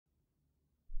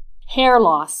Hair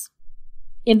loss.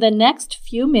 In the next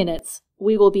few minutes,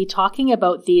 we will be talking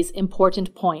about these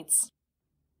important points.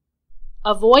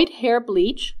 Avoid hair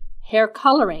bleach, hair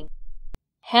coloring.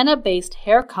 Henna-based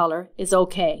hair color is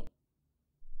okay.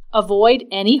 Avoid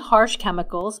any harsh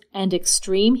chemicals and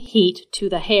extreme heat to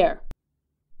the hair.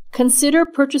 Consider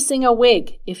purchasing a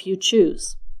wig if you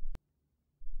choose.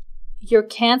 Your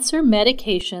cancer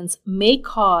medications may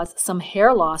cause some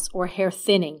hair loss or hair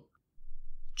thinning.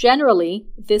 Generally,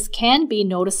 this can be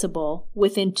noticeable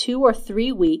within 2 or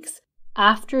 3 weeks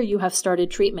after you have started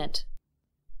treatment.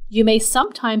 You may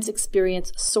sometimes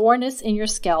experience soreness in your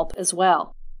scalp as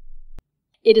well.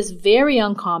 It is very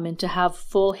uncommon to have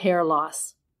full hair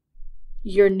loss.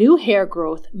 Your new hair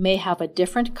growth may have a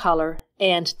different color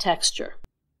and texture.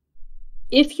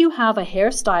 If you have a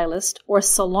hairstylist or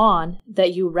salon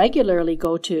that you regularly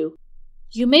go to,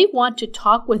 you may want to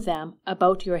talk with them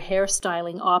about your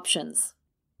hairstyling options.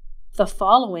 The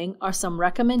following are some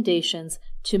recommendations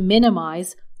to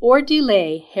minimize or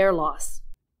delay hair loss.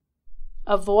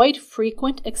 Avoid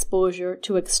frequent exposure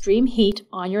to extreme heat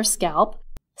on your scalp,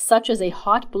 such as a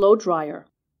hot blow dryer.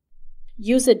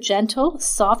 Use a gentle,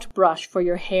 soft brush for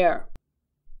your hair.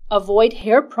 Avoid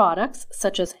hair products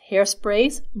such as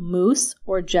hairsprays, mousse,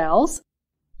 or gels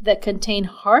that contain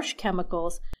harsh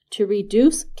chemicals to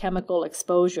reduce chemical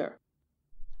exposure.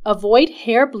 Avoid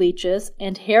hair bleaches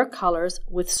and hair colors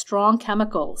with strong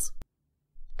chemicals.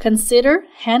 Consider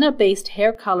henna-based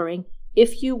hair coloring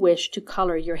if you wish to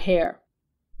color your hair.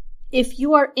 If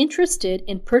you are interested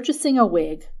in purchasing a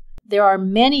wig, there are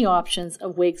many options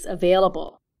of wigs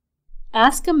available.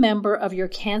 Ask a member of your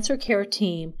cancer care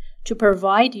team to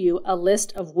provide you a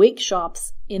list of wig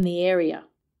shops in the area.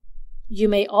 You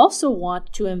may also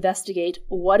want to investigate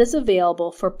what is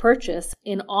available for purchase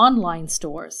in online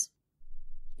stores.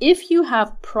 If you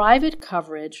have private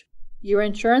coverage, your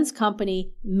insurance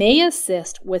company may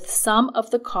assist with some of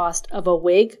the cost of a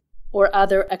wig or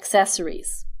other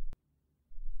accessories.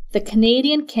 The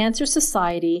Canadian Cancer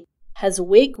Society has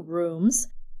wig rooms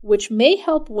which may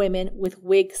help women with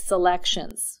wig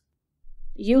selections.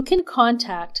 You can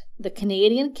contact the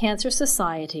Canadian Cancer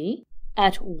Society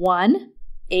at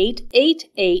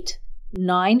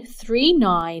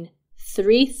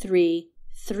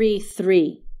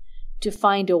 1-888-939-3333 to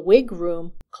find a wig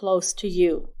room close to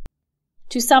you.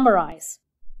 To summarize,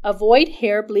 avoid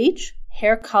hair bleach,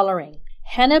 hair coloring.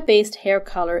 Henna-based hair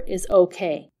color is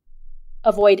okay.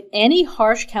 Avoid any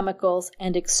harsh chemicals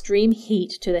and extreme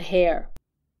heat to the hair.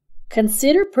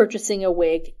 Consider purchasing a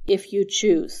wig if you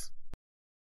choose.